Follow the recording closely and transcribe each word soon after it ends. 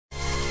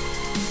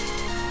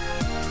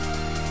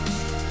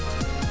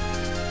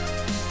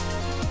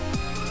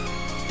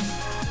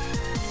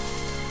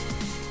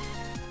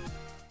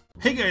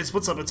Hey guys,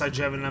 what's up? It's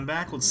iJevin and I'm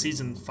back with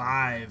Season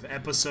 5,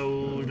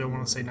 Episode, I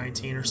want to say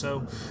 19 or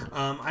so.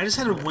 I just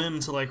had a whim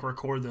to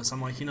record this.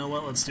 I'm like, you know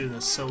what, let's do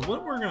this. So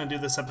what we're going to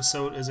do this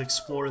episode is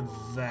explore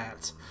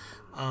that.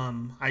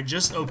 I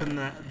just opened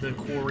the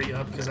quarry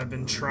up because I've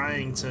been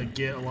trying to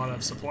get a lot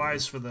of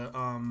supplies for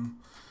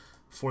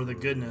the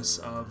goodness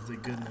of the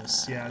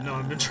goodness. Yeah, no,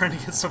 I've been trying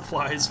to get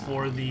supplies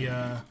for the,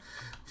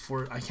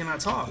 I cannot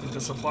talk, the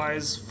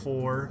supplies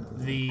for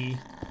the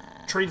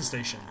train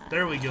station.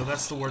 There we go,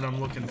 that's the word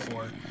I'm looking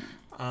for.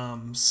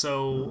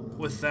 So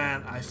with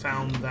that, I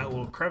found that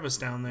little crevice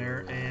down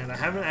there, and I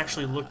haven't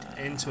actually looked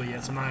into it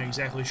yet, so I'm not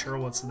exactly sure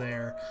what's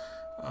there.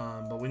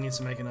 But we need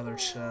to make another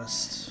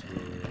chest.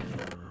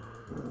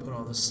 Put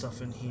all this stuff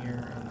in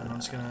here, and then I'm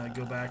just gonna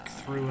go back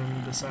through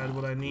and decide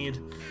what I need.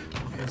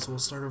 Okay, so we'll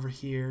start over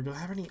here. Do I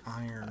have any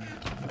iron?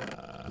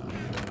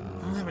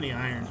 I don't have any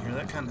iron here.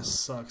 That kind of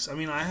sucks. I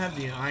mean, I have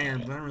the iron,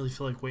 but I don't really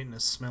feel like waiting to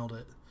smelt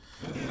it.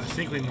 I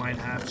think we might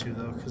have to,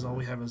 though, because all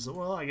we have is,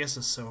 well, I guess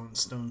a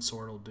stone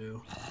sword will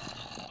do.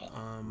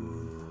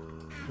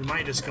 We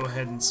might just go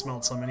ahead and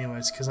smelt some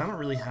anyways, because I don't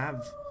really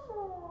have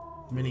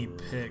many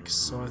picks,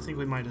 so I think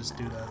we might just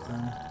do that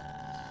then.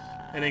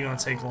 It ain't gonna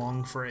take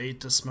long for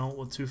 8 to smelt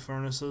with 2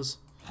 furnaces.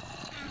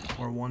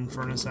 Or 1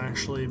 furnace,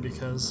 actually,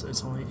 because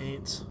it's only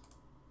 8.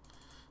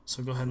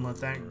 So go ahead and let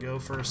that go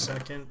for a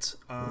second.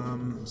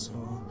 So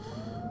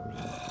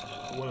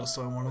what else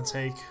do I want to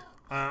take?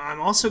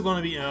 I'm also going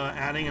to be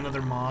adding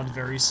another mod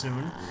very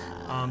soon.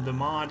 The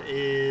mod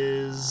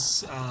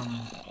is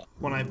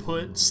when I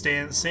put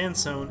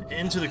sandstone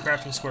into the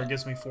crafting square, it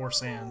gives me 4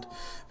 sand.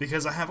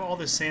 Because I have all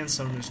this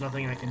sandstone, there's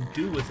nothing I can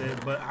do with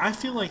it, but I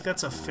feel like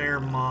that's a fair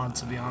mod,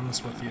 to be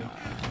honest with you.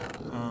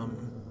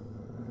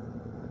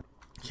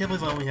 Can't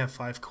believe I only have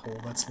 5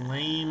 coal. That's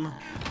lame.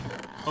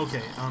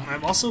 Okay,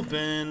 I've also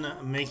been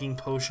making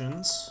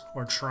potions,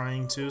 or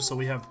trying to, so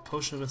we have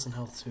potion of instant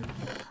health too.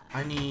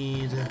 I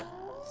need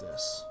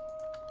this.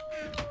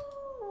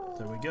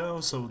 There we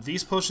go. So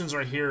these potions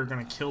right here are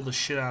gonna kill the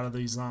shit out of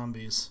these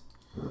zombies.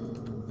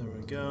 There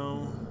we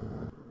go.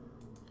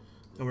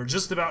 And we're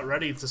just about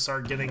ready to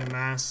start getting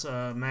mass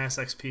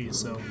XP.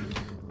 So,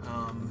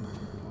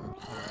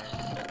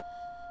 alright.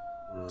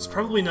 There's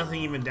probably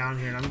nothing even down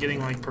here, and I'm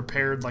getting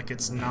prepared like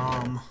it's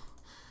Nom.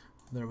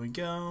 There we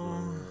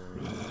go.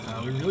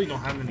 We really don't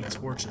have any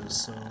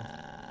torches, so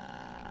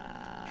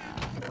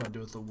what do I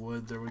do with the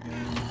wood? There we go.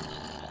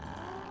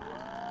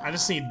 I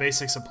just need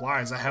basic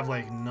supplies. I have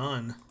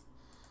none.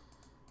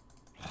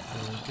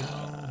 There we go.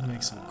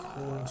 Make some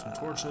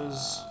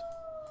torches.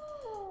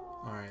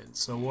 Alright,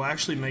 so we'll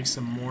actually make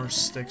some more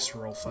sticks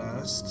real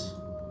fast.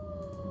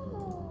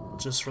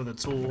 Just for the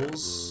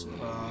tools.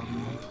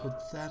 Put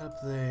that up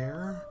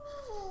there.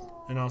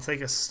 And I'll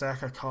take a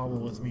stack of cobble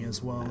with me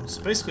as well.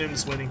 So basically I'm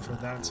just waiting for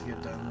that to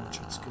get done, which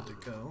is good to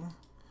go.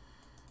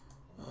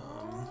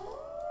 Oh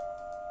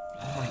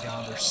my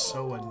god, they're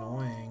so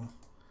annoying.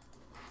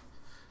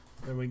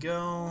 There we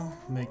go.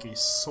 Make a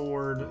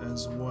sword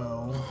as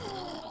well.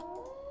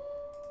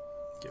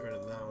 Get rid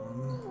of that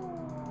one.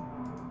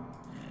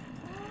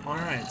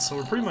 Alright, so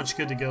we're pretty much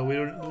good to go.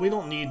 We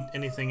don't need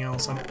anything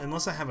else,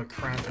 unless I have a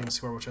crafting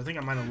square, which I think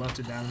I might have left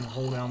it down in the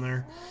hole down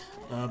there.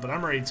 But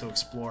I'm ready to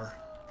explore.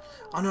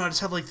 Oh no, I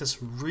just have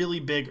this really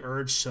big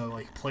urge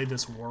to play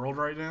this world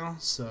right now,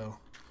 so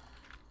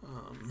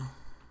let's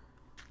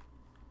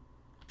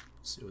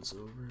see what's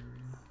over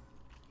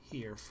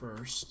here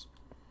first.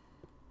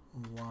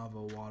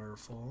 Lava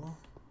waterfall.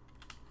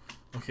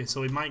 Okay,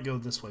 so we might go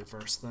this way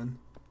first then.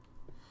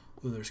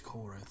 Ooh, there's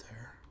coal right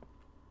there.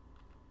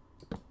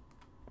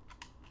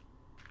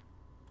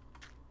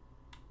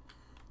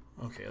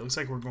 Okay, it looks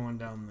like we're going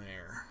down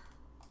there.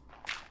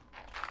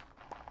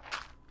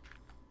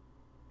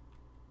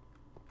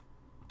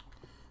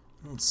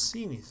 I don't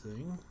see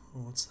anything.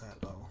 Oh, what's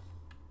that? Oh.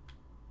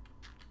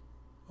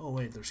 Oh,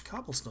 wait, there's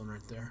cobblestone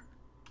right there.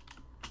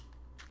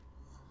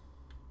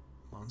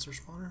 Monster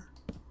spawner?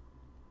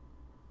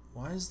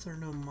 Why is there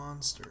no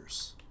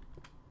monsters?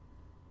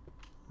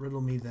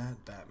 Riddle me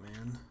that,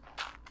 Batman.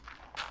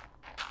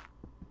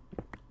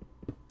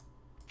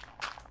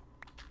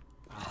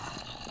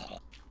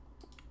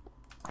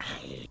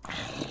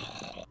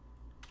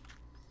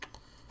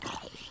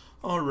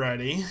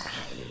 Alrighty.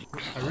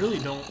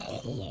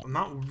 I'm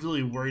not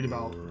really worried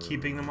about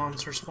keeping the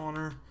monster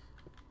spawner,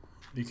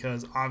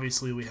 because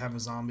obviously we have a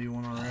zombie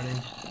one already.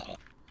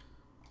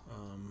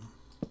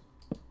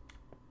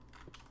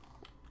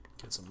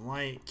 Get some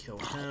light, kill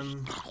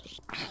him.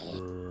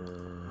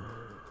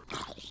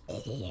 There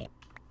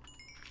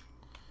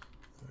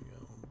we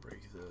go,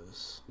 break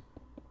this.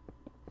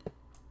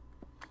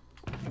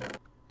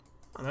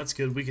 Oh, that's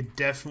good, we could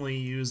definitely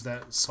use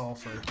that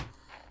sulfur.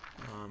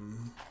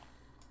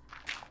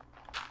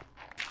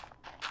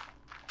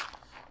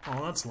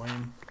 Oh, that's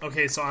lame.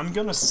 Okay, so I'm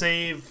gonna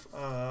save,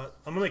 I'm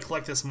gonna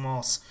collect this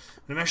moss.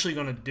 But I'm actually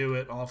gonna do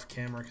it off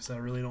camera because I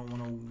really don't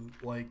want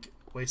to,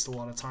 waste a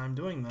lot of time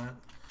doing that.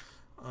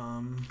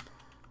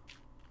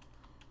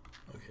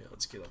 Okay,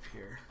 let's get up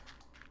here.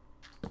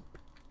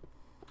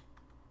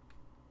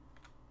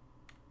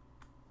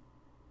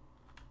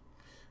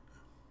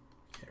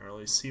 Can't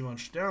really see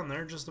much down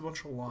there, just a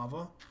bunch of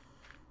lava.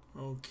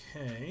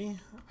 Okay.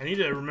 I need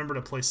to remember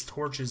to place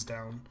torches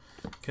down,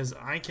 because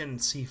I can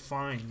see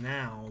fine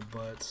now,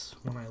 but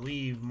when I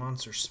leave,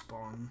 monsters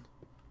spawn.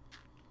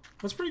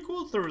 That's pretty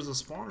cool if there was a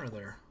spawner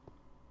there.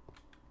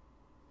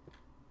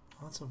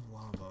 Lots of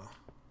lava.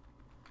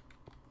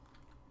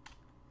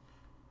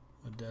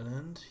 A dead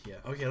end? Yeah.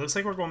 Okay, looks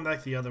like we're going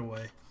back the other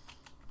way.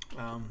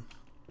 There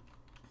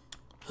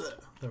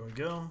we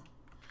go.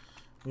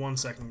 1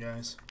 second,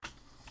 guys.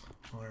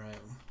 Alright.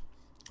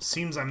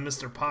 Seems I'm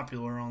Mr.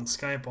 Popular on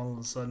Skype all of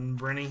a sudden.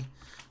 Brenny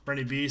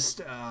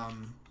Beast,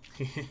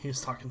 he was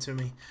talking to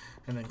me,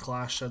 and then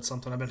Clash said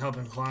something. I've been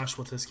helping Clash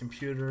with his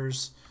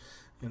computers,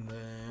 and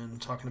then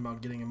talking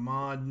about getting a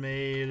mod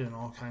made and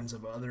all kinds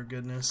of other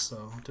goodness.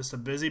 So just a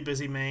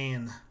busy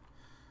man.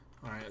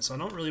 Alright, so I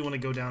don't really want to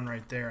go down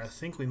right there. I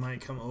think we might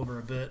come over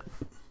a bit.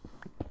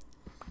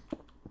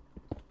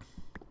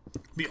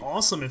 Be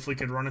awesome if we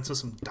could run into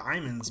some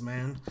diamonds,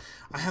 man.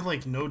 I have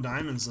like no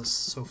diamonds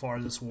so far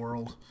this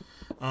world.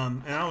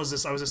 And I was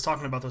just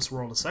talking about this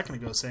world a second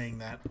ago, saying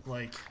that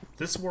like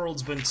this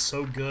world's been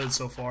so good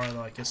so far,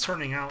 like it's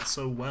turning out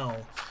so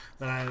well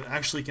that I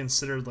actually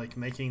considered like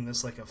making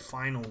this like a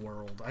final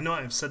world. I know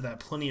I've said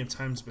that plenty of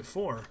times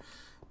before,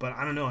 but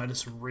I don't know, I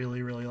just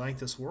really like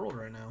this world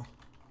right now.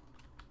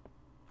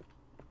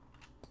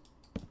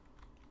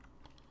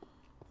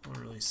 I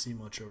don't really see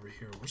much over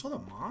here. Where's all the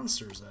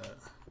monsters at?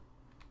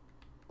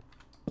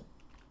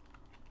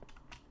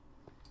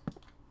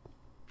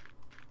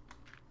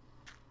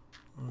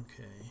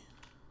 Okay.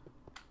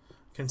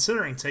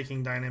 Considering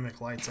taking dynamic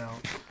lights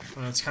out,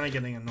 it's kind of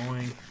getting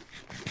annoying.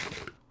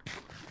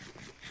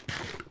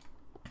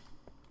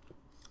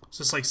 It's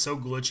just like so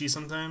glitchy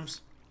sometimes.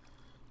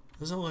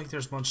 Doesn't look like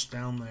there's much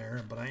down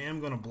there, but I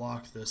am going to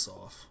block this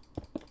off.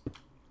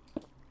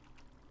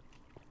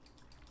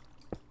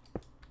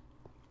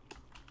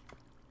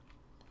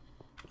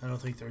 I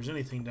don't think there's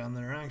anything down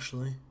there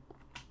actually.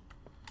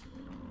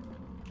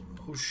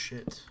 Oh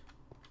shit.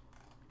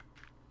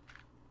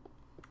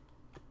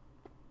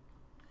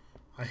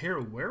 I hear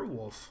a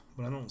werewolf,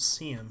 but I don't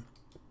see him.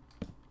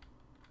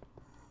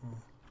 Oh.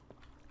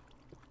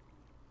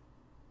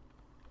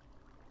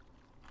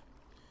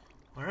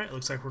 Alright,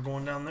 looks like we're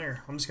going down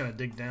there. I'm just gonna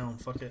dig down.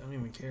 Fuck it, I don't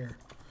even care.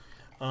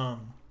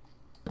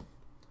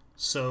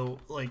 So,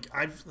 like,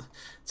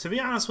 to be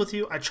honest with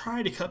you, I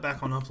tried to cut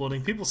back on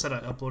uploading. People said I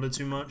uploaded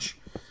too much.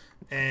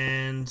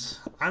 And,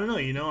 I don't know,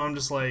 you know, I'm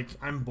just like,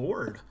 I'm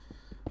bored.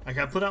 Like,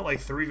 I put out like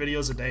 3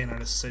 videos a day and I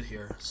just sit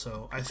here.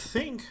 So, I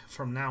think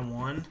from now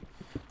on,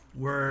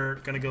 we're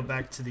going to go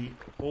back to the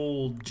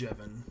old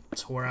Jevin,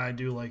 to where I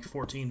do like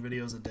 14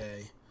 videos a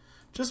day.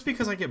 Just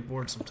because I get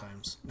bored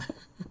sometimes.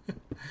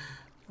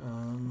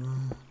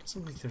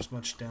 Doesn't think there's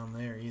much down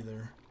there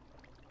either.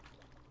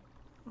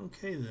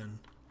 Okay then.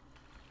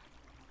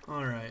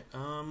 Alright,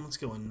 let's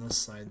go on this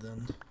side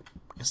then.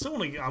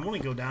 I want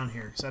to go down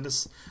here,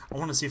 because I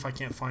want to see if I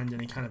can't find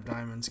any kind of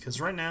diamonds,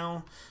 because right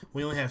now,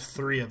 we only have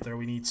 3 up there.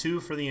 We need 2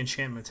 for the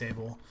enchantment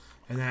table,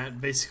 and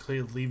that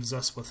basically leaves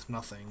us with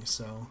nothing,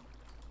 so...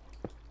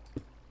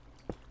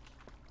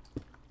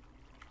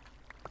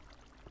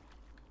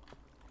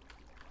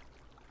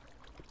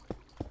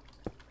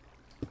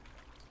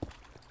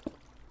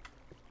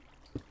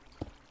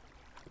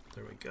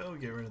 There we go,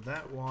 get rid of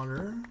that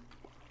water.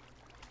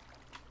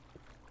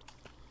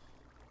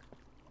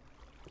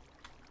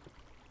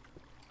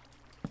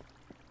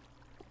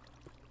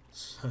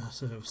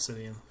 So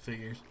obsidian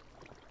figures.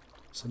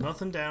 So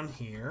nothing down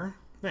here.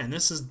 Man,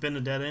 this has been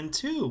a dead end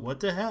too. What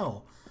the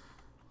hell?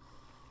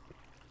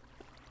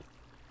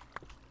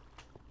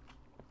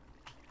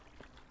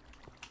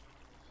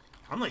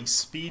 I'm like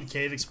speed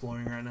cave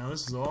exploring right now.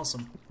 This is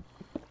awesome.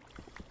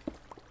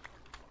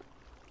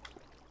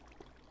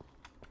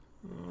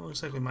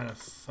 Looks like we might have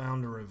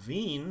found a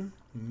ravine.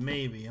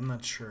 Maybe, I'm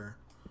not sure.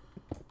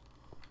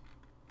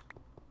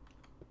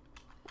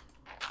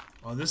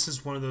 Oh, this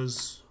is one of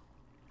those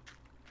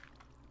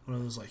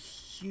like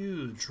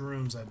huge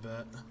rooms, I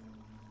bet.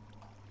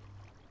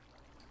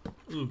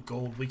 Ooh,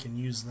 gold, we can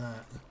use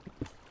that.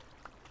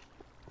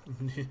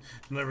 You'll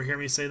never hear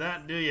me say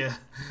that, do you?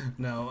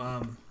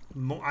 No,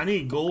 I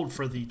need gold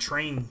for the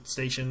train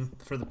station,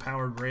 for the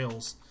powered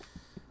rails.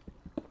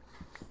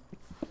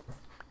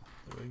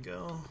 There we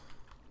go.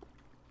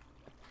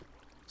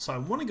 So I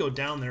want to go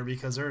down there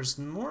because there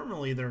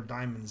are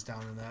diamonds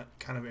down in that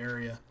kind of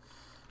area.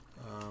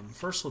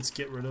 First, let's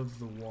get rid of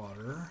the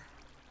water.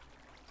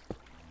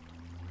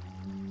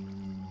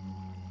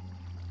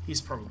 He's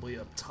probably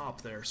up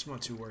top there, so I'm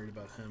not too worried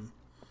about him.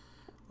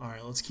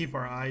 Alright, let's keep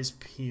our eyes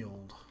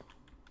peeled.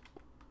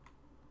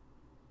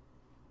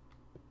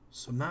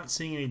 So I'm not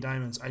seeing any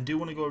diamonds. I do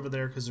want to go over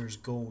there because there's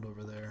gold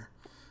over there.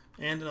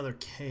 And another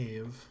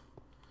cave.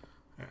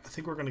 All right, I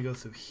think we're going to go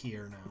through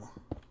here now.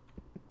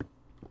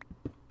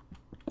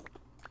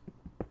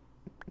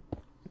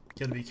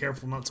 Gotta be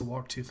careful not to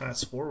walk too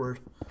fast forward,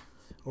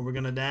 or we're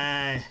gonna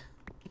die.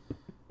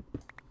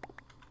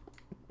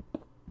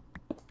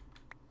 I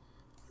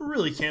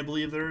really can't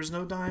believe there's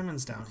no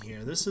diamonds down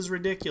here. This is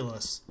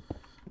ridiculous.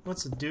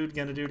 What's a dude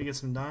gonna do to get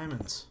some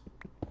diamonds?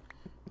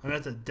 I'm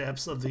at the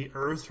depths of the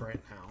earth right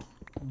now,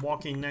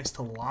 walking next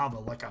to lava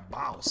like a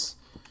boss,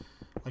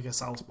 like a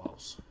south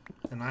boss,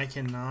 and I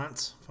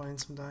cannot find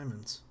some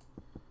diamonds.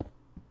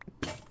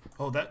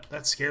 Oh,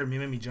 that scared me,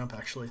 made me jump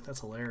actually. That's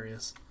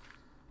hilarious.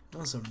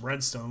 That's some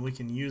redstone. We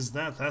can use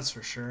that, that's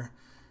for sure.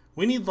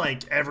 We need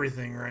like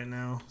everything right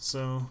now,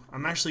 so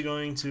I'm actually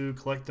going to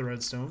collect the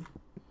redstone.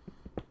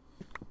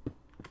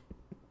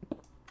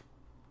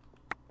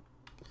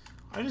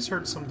 I just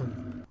heard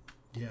something.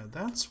 Yeah,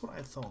 that's what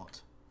I thought.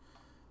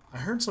 I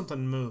heard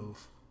something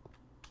move.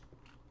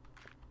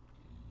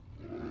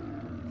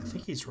 I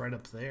think he's right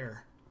up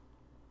there.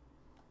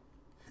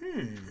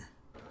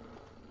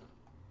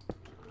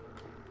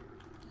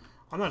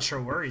 I'm not sure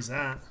where he's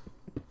at.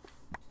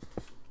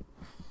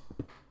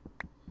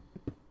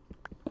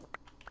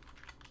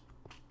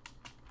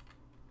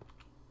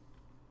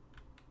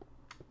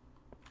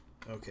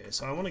 Okay,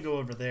 so I want to go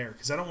over there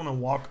because I don't want to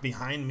walk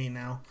behind me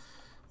now.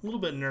 A little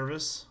bit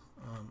nervous.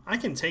 I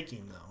can take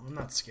him though. I'm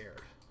not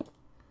scared.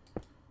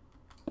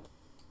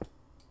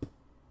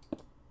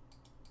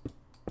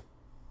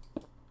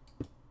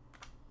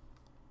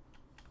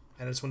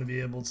 I just want to be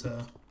able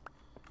to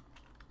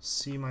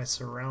see my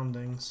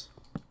surroundings.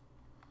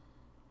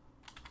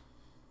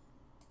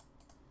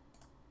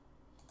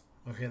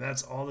 Okay,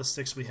 that's all the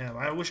sticks we have.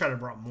 I wish I'd have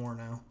brought more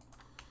now.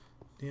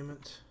 Damn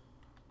it.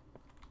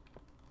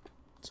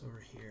 It's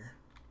over here.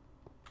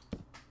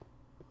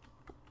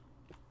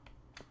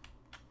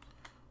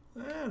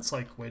 It's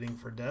like waiting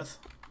for death.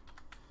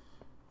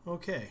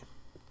 Okay.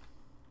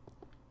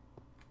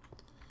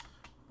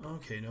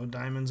 Okay, no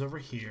diamonds over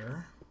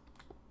here.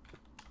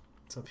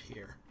 It's up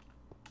here.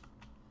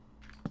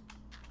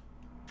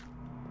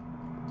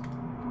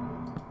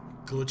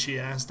 Glitchy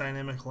ass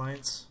dynamic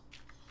lights.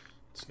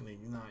 Just gonna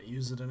not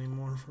use it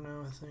anymore for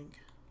now, I think.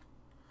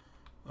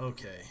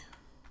 Okay.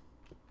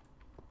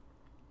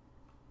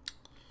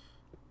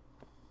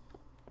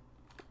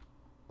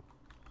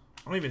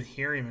 I don't even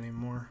hear him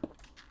anymore.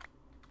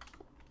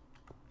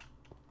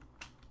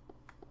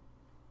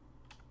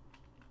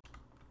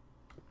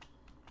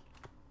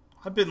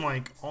 I've been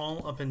like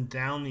all up and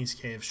down these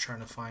caves trying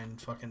to find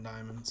fucking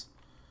diamonds.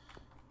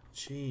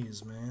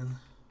 Jeez, man.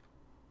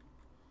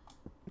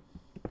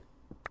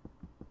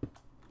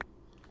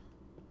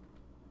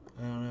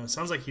 I don't know. It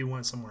sounds like he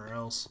went somewhere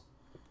else.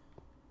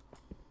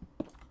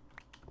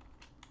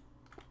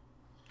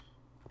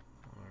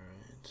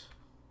 Alright.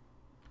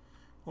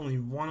 Only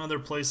one other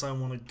place I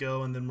want to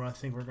go, and then I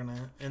think we're going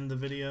to end the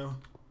video.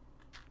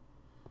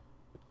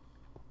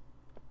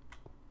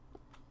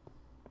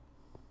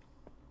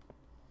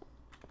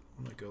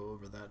 I'm going to go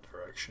over that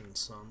direction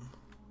some.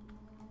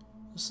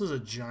 This is a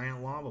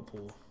giant lava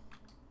pool.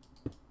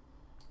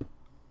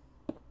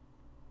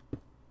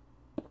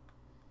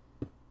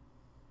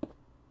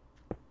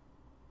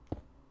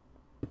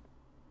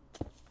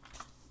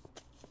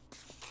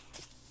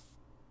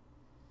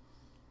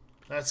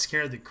 That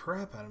scared the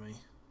crap out of me.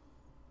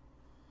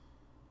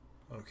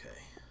 Okay.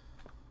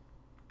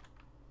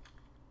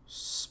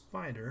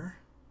 Spider.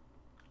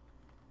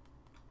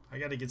 I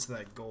gotta get to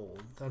that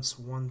gold. That's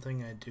one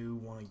thing I do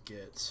want to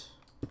get.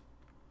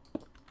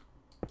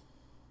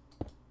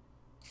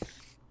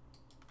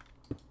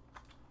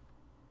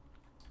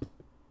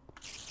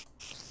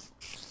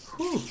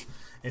 Whew.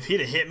 If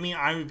he'd have hit me,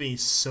 I would be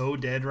so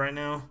dead right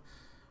now.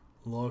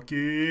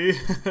 Lucky.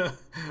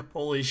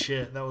 Holy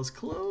shit, that was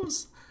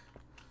close.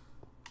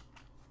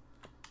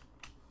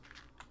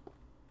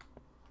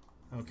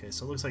 Okay,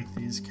 so it looks like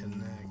these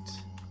connect.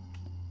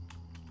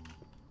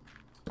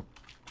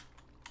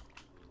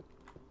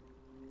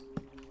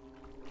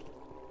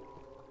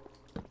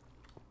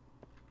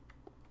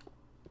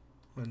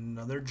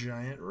 Another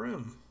giant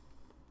room.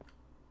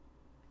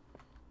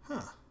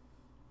 Huh.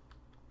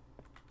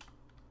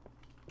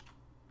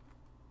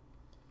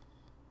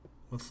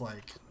 With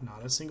like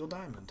not a single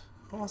diamond.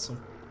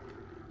 Awesome.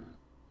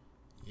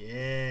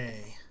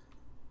 Yay.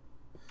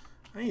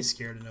 I ain't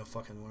scared of no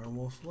fucking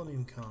werewolf. Let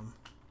him come.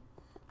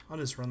 I'll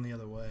just run the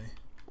other way.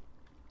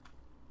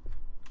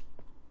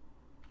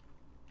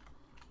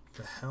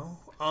 The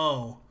hell?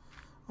 Oh.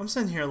 I'm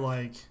sitting here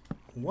like,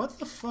 what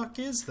the fuck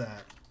is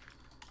that?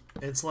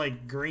 It's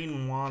like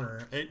green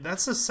water.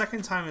 That's the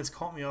second time it's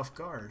caught me off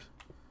guard.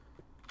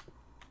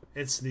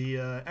 It's the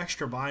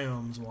extra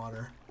biomes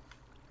water.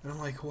 And I'm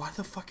like, why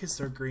the fuck is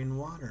there green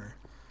water?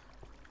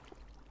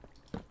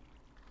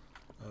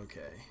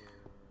 Okay.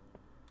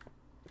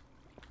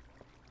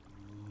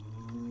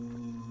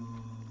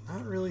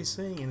 Not really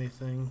seeing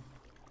anything.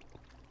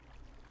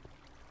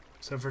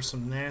 Except for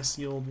some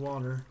nasty old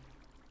water.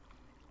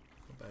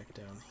 Go back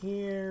down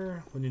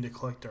here. We need to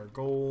collect our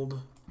gold.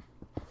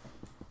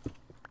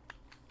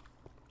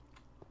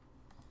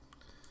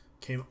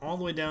 Came all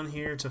the way down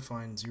here to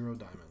find 0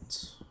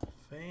 diamonds.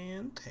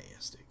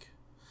 Fantastic.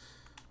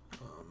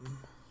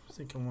 I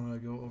think I want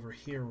to go over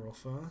here real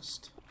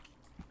fast.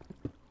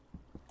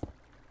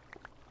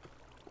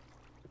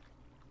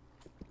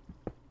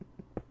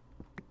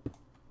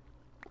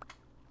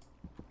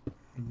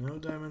 No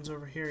diamonds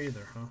over here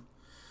either, huh?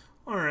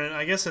 Alright,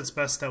 I guess it's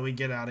best that we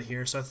get out of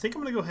here. So I think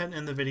I'm going to go ahead and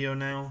end the video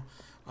now.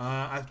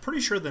 I'm pretty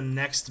sure the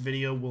next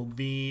video will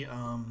be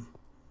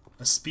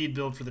a speed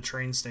build for the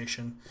train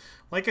station.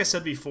 Like I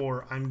said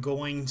before, I'm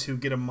going to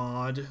get a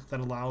mod that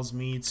allows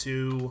me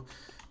to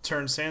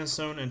turn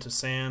sandstone into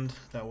sand.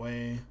 That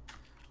way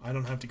I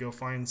don't have to go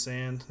find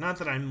sand. Not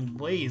that I'm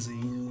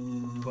lazy,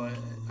 but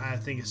I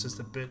think it's just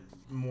a bit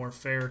more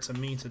fair to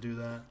me to do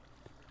that.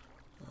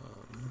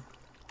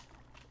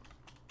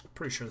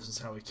 Pretty sure this is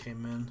how we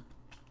came in.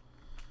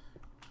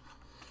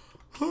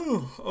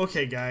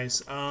 Okay,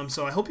 guys.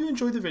 So I hope you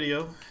enjoyed the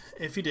video.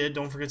 If you did,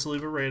 don't forget to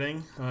leave a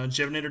rating.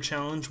 Jevinator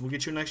challenge will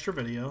get you an extra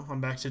video. I'm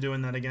back to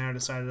doing that again. I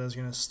decided I was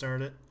going to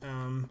start it.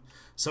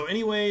 So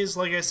anyways,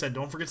 like I said,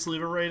 don't forget to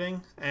leave a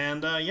rating.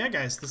 And yeah,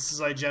 guys, this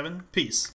is iJevin. Peace.